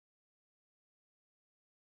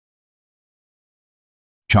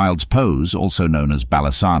Child's pose, also known as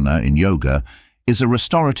Balasana in yoga, is a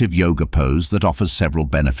restorative yoga pose that offers several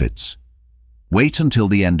benefits. Wait until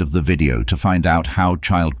the end of the video to find out how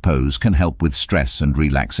child pose can help with stress and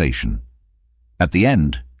relaxation. At the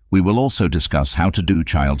end, we will also discuss how to do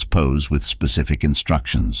child's pose with specific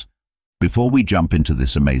instructions. Before we jump into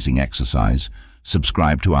this amazing exercise,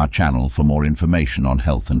 subscribe to our channel for more information on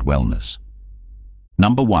health and wellness.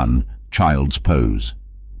 Number 1. Child's pose.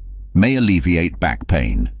 May alleviate back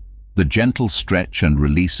pain. The gentle stretch and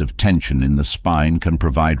release of tension in the spine can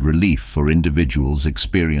provide relief for individuals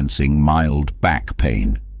experiencing mild back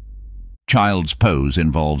pain. Child's pose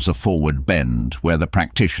involves a forward bend where the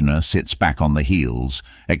practitioner sits back on the heels,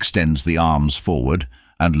 extends the arms forward,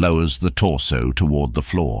 and lowers the torso toward the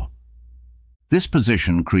floor. This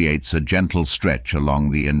position creates a gentle stretch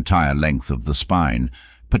along the entire length of the spine,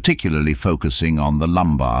 particularly focusing on the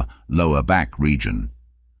lumbar, lower back region.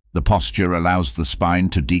 The posture allows the spine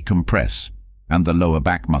to decompress and the lower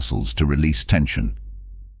back muscles to release tension.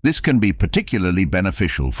 This can be particularly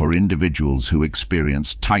beneficial for individuals who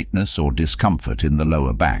experience tightness or discomfort in the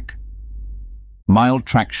lower back. Mild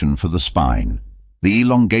traction for the spine. The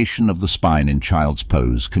elongation of the spine in child's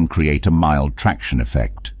pose can create a mild traction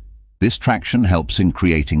effect. This traction helps in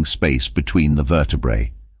creating space between the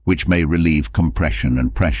vertebrae, which may relieve compression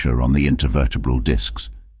and pressure on the intervertebral discs.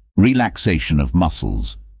 Relaxation of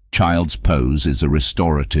muscles. Child's pose is a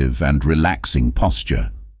restorative and relaxing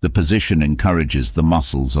posture. The position encourages the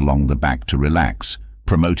muscles along the back to relax,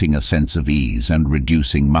 promoting a sense of ease and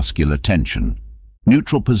reducing muscular tension.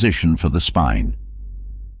 Neutral position for the spine.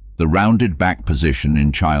 The rounded back position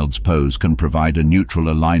in child's pose can provide a neutral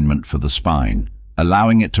alignment for the spine,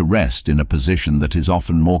 allowing it to rest in a position that is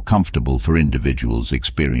often more comfortable for individuals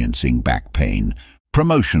experiencing back pain.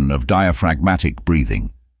 Promotion of diaphragmatic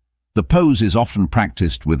breathing. The pose is often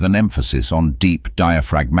practiced with an emphasis on deep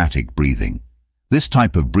diaphragmatic breathing. This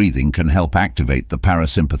type of breathing can help activate the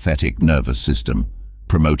parasympathetic nervous system,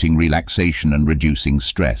 promoting relaxation and reducing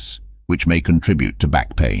stress, which may contribute to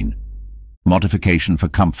back pain. Modification for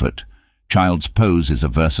comfort. Child's pose is a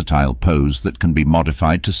versatile pose that can be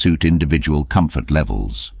modified to suit individual comfort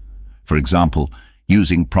levels. For example,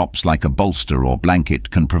 using props like a bolster or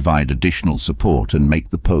blanket can provide additional support and make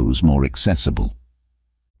the pose more accessible.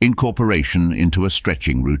 Incorporation into a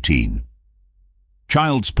stretching routine.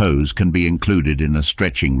 Child's pose can be included in a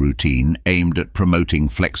stretching routine aimed at promoting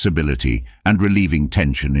flexibility and relieving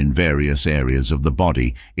tension in various areas of the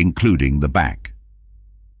body, including the back.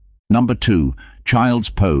 Number 2. Child's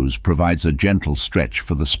pose provides a gentle stretch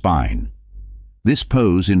for the spine. This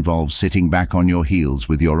pose involves sitting back on your heels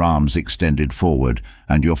with your arms extended forward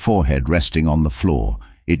and your forehead resting on the floor.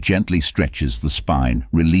 It gently stretches the spine,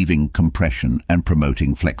 relieving compression and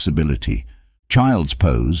promoting flexibility. Child's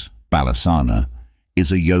pose, Balasana,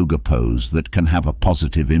 is a yoga pose that can have a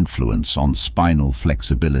positive influence on spinal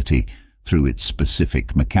flexibility through its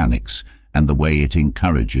specific mechanics and the way it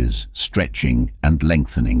encourages stretching and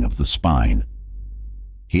lengthening of the spine.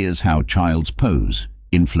 Here's how child's pose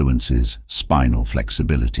influences spinal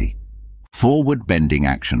flexibility. Forward bending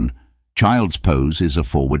action. Child's pose is a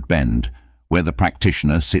forward bend, where the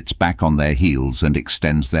practitioner sits back on their heels and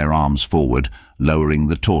extends their arms forward, lowering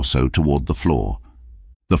the torso toward the floor.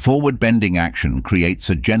 The forward bending action creates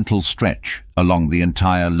a gentle stretch along the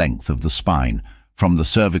entire length of the spine, from the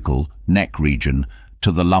cervical, neck region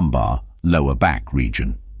to the lumbar, lower back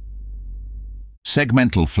region.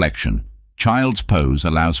 Segmental flexion. Child's pose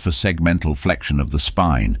allows for segmental flexion of the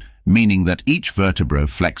spine, meaning that each vertebra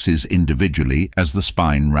flexes individually as the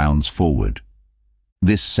spine rounds forward.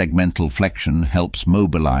 This segmental flexion helps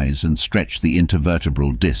mobilize and stretch the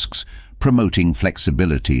intervertebral discs, promoting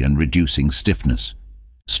flexibility and reducing stiffness.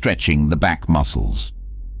 Stretching the back muscles.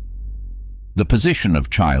 The position of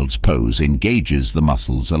child's pose engages the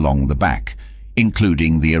muscles along the back,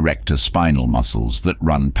 including the erector spinal muscles that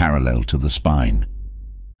run parallel to the spine.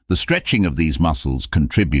 The stretching of these muscles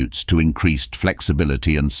contributes to increased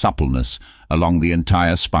flexibility and suppleness along the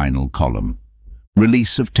entire spinal column.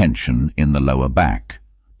 Release of tension in the lower back.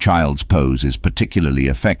 Child's pose is particularly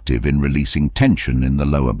effective in releasing tension in the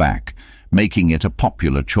lower back, making it a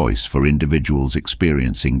popular choice for individuals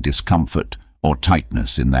experiencing discomfort or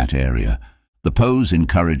tightness in that area. The pose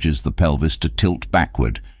encourages the pelvis to tilt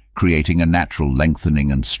backward, creating a natural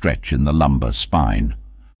lengthening and stretch in the lumbar spine.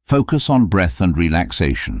 Focus on breath and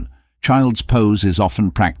relaxation. Child's pose is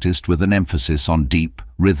often practiced with an emphasis on deep,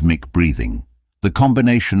 rhythmic breathing. The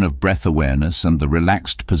combination of breath awareness and the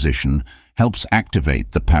relaxed position helps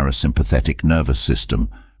activate the parasympathetic nervous system,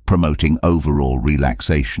 promoting overall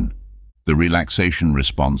relaxation. The relaxation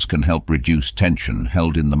response can help reduce tension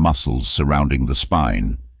held in the muscles surrounding the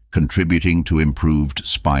spine, contributing to improved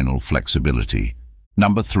spinal flexibility.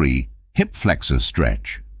 Number 3. Hip flexor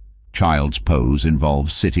stretch. Child's pose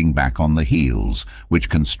involves sitting back on the heels, which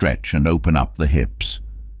can stretch and open up the hips.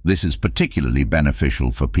 This is particularly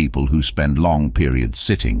beneficial for people who spend long periods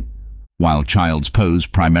sitting. While child's pose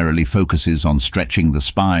primarily focuses on stretching the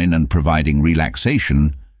spine and providing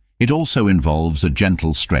relaxation, it also involves a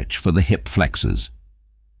gentle stretch for the hip flexors.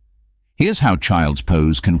 Here's how child's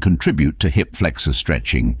pose can contribute to hip flexor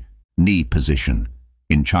stretching. Knee position.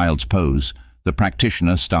 In child's pose, the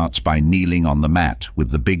practitioner starts by kneeling on the mat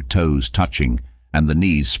with the big toes touching and the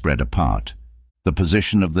knees spread apart. The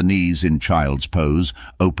position of the knees in child's pose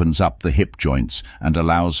opens up the hip joints and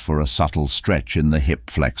allows for a subtle stretch in the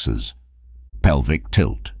hip flexors. Pelvic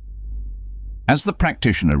tilt. As the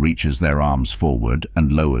practitioner reaches their arms forward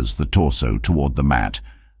and lowers the torso toward the mat,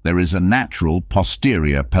 there is a natural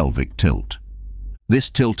posterior pelvic tilt. This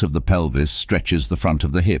tilt of the pelvis stretches the front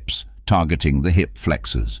of the hips, targeting the hip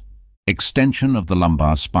flexors. Extension of the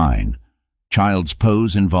lumbar spine. Child's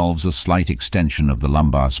pose involves a slight extension of the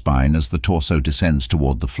lumbar spine as the torso descends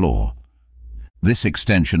toward the floor. This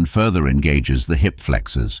extension further engages the hip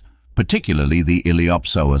flexors, particularly the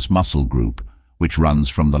iliopsoas muscle group, which runs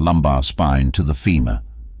from the lumbar spine to the femur.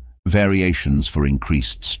 Variations for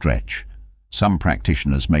increased stretch. Some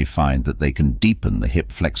practitioners may find that they can deepen the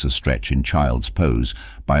hip flexor stretch in child's pose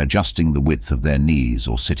by adjusting the width of their knees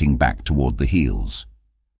or sitting back toward the heels.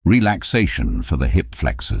 Relaxation for the hip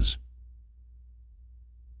flexors.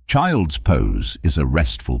 Child's pose is a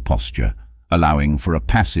restful posture, allowing for a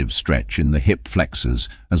passive stretch in the hip flexors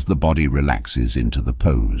as the body relaxes into the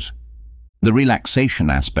pose. The relaxation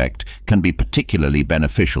aspect can be particularly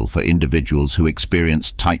beneficial for individuals who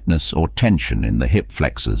experience tightness or tension in the hip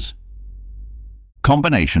flexors.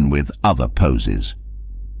 Combination with other poses.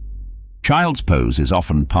 Child's pose is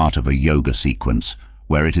often part of a yoga sequence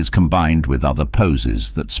where it is combined with other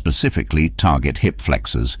poses that specifically target hip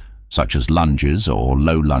flexors, such as lunges or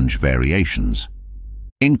low lunge variations.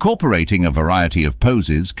 Incorporating a variety of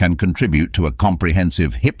poses can contribute to a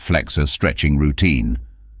comprehensive hip flexor stretching routine.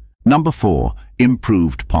 Number 4.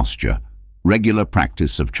 Improved posture. Regular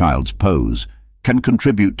practice of child's pose can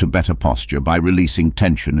contribute to better posture by releasing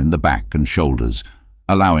tension in the back and shoulders,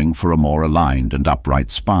 allowing for a more aligned and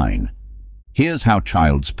upright spine. Here's how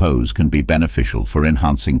child's pose can be beneficial for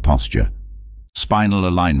enhancing posture. Spinal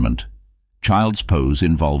alignment. Child's pose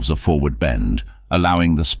involves a forward bend,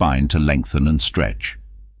 allowing the spine to lengthen and stretch.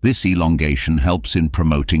 This elongation helps in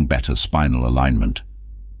promoting better spinal alignment.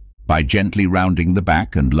 By gently rounding the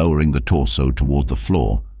back and lowering the torso toward the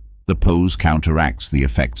floor, the pose counteracts the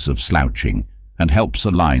effects of slouching and helps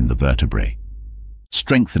align the vertebrae,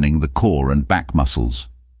 strengthening the core and back muscles.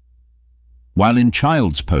 While in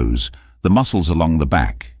child's pose, the muscles along the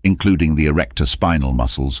back, including the erector spinal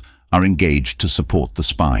muscles, are engaged to support the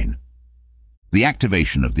spine. The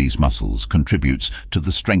activation of these muscles contributes to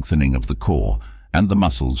the strengthening of the core and the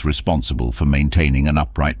muscles responsible for maintaining an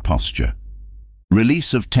upright posture.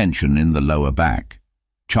 Release of tension in the lower back.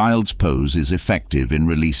 Child's pose is effective in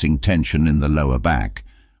releasing tension in the lower back,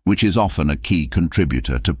 which is often a key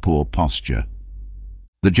contributor to poor posture.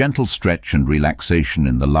 The gentle stretch and relaxation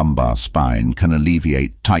in the lumbar spine can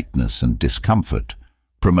alleviate tightness and discomfort,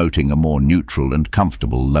 promoting a more neutral and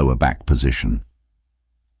comfortable lower back position.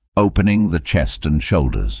 Opening the chest and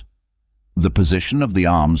shoulders. The position of the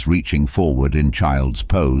arms reaching forward in child's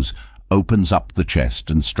pose opens up the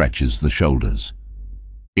chest and stretches the shoulders.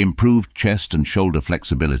 Improved chest and shoulder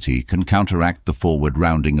flexibility can counteract the forward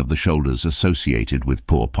rounding of the shoulders associated with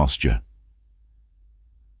poor posture.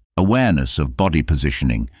 Awareness of body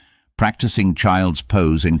positioning. Practicing child's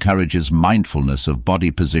pose encourages mindfulness of body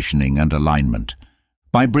positioning and alignment.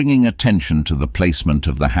 By bringing attention to the placement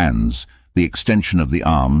of the hands, the extension of the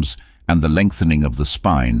arms, and the lengthening of the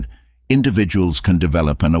spine, individuals can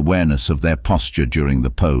develop an awareness of their posture during the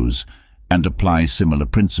pose and apply similar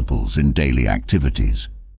principles in daily activities.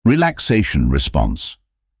 Relaxation response.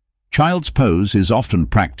 Child's pose is often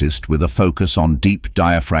practiced with a focus on deep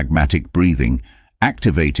diaphragmatic breathing,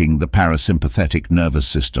 activating the parasympathetic nervous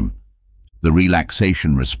system. The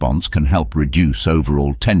relaxation response can help reduce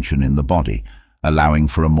overall tension in the body, allowing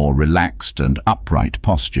for a more relaxed and upright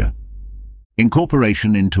posture.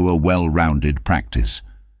 Incorporation into a well-rounded practice.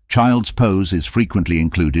 Child's pose is frequently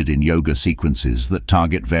included in yoga sequences that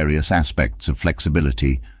target various aspects of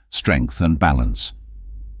flexibility, strength, and balance.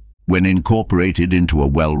 When incorporated into a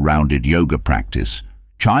well-rounded yoga practice,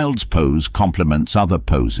 child's pose complements other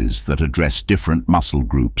poses that address different muscle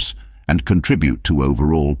groups and contribute to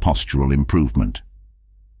overall postural improvement.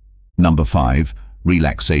 Number 5.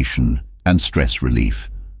 Relaxation and stress relief.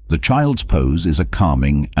 The child's pose is a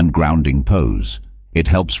calming and grounding pose. It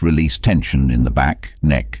helps release tension in the back,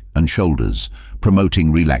 neck, and shoulders,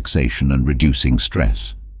 promoting relaxation and reducing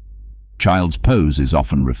stress. Child's pose is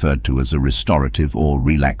often referred to as a restorative or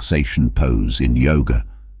relaxation pose in yoga.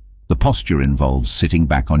 The posture involves sitting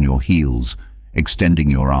back on your heels, extending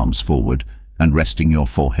your arms forward, and resting your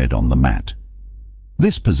forehead on the mat.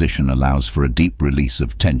 This position allows for a deep release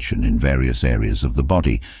of tension in various areas of the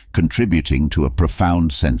body, contributing to a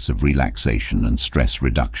profound sense of relaxation and stress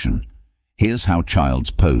reduction. Here's how child's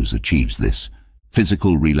pose achieves this.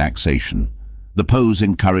 Physical relaxation. The pose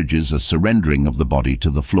encourages a surrendering of the body to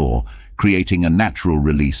the floor, creating a natural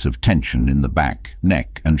release of tension in the back,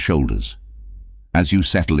 neck, and shoulders. As you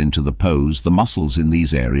settle into the pose, the muscles in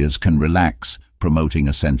these areas can relax, promoting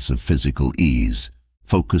a sense of physical ease.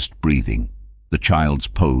 Focused breathing. The child's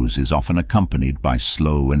pose is often accompanied by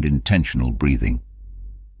slow and intentional breathing.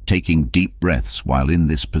 Taking deep breaths while in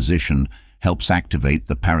this position helps activate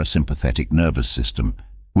the parasympathetic nervous system,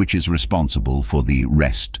 which is responsible for the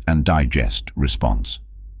rest and digest response.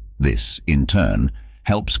 This, in turn,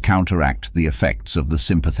 helps counteract the effects of the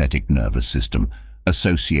sympathetic nervous system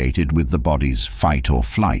associated with the body's fight or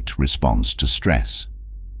flight response to stress.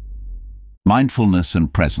 Mindfulness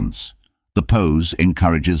and presence. The pose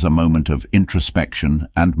encourages a moment of introspection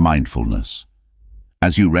and mindfulness.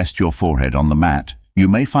 As you rest your forehead on the mat, you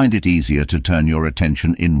may find it easier to turn your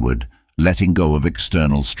attention inward, letting go of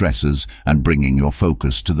external stresses and bringing your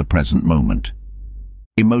focus to the present moment.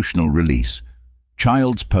 Emotional release.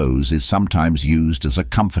 Child's pose is sometimes used as a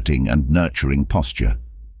comforting and nurturing posture.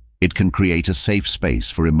 It can create a safe space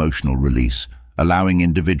for emotional release, allowing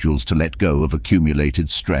individuals to let go of accumulated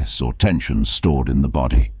stress or tension stored in the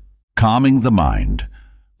body. Calming the mind.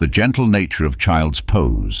 The gentle nature of child's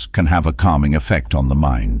pose can have a calming effect on the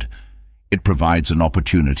mind. It provides an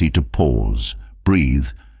opportunity to pause, breathe,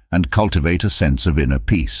 and cultivate a sense of inner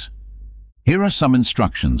peace. Here are some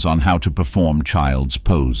instructions on how to perform child's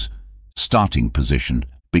pose. Starting position.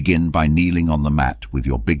 Begin by kneeling on the mat with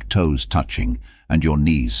your big toes touching and your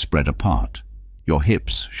knees spread apart. Your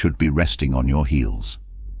hips should be resting on your heels.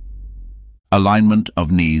 Alignment of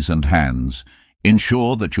knees and hands.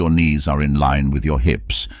 Ensure that your knees are in line with your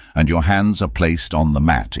hips and your hands are placed on the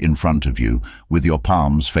mat in front of you with your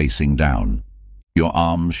palms facing down. Your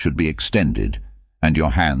arms should be extended and your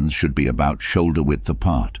hands should be about shoulder width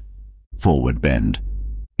apart. Forward bend.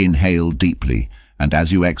 Inhale deeply, and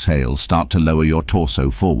as you exhale, start to lower your torso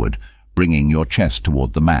forward, bringing your chest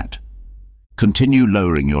toward the mat. Continue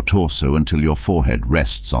lowering your torso until your forehead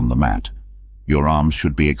rests on the mat. Your arms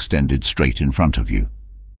should be extended straight in front of you.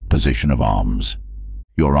 Position of arms.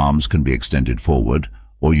 Your arms can be extended forward,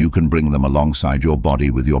 or you can bring them alongside your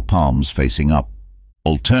body with your palms facing up.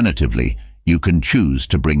 Alternatively, you can choose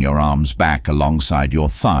to bring your arms back alongside your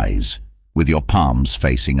thighs, with your palms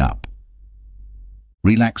facing up.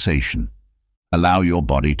 Relaxation. Allow your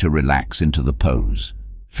body to relax into the pose.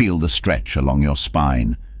 Feel the stretch along your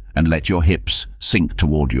spine, and let your hips sink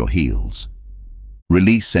toward your heels.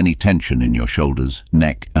 Release any tension in your shoulders,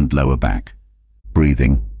 neck, and lower back.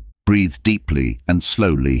 Breathing. Breathe deeply and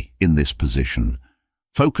slowly in this position.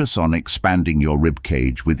 Focus on expanding your rib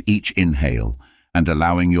cage with each inhale and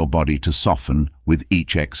allowing your body to soften with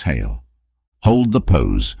each exhale. Hold the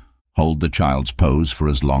pose. Hold the child's pose for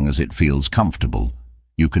as long as it feels comfortable.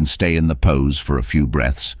 You can stay in the pose for a few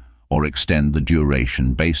breaths or extend the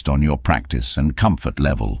duration based on your practice and comfort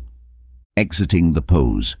level. Exiting the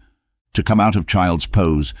pose. To come out of child's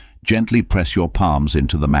pose, gently press your palms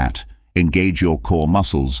into the mat. Engage your core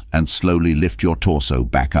muscles and slowly lift your torso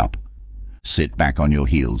back up. Sit back on your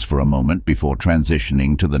heels for a moment before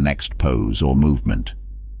transitioning to the next pose or movement.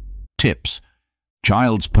 Tips.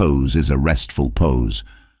 Child's pose is a restful pose,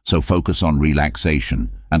 so focus on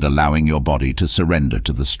relaxation and allowing your body to surrender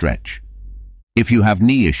to the stretch. If you have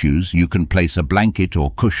knee issues, you can place a blanket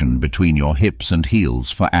or cushion between your hips and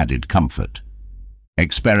heels for added comfort.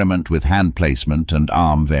 Experiment with hand placement and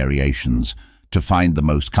arm variations to find the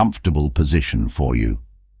most comfortable position for you.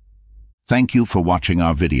 Thank you for watching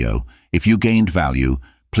our video. If you gained value,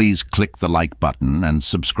 please click the like button and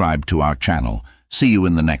subscribe to our channel. See you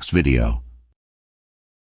in the next video.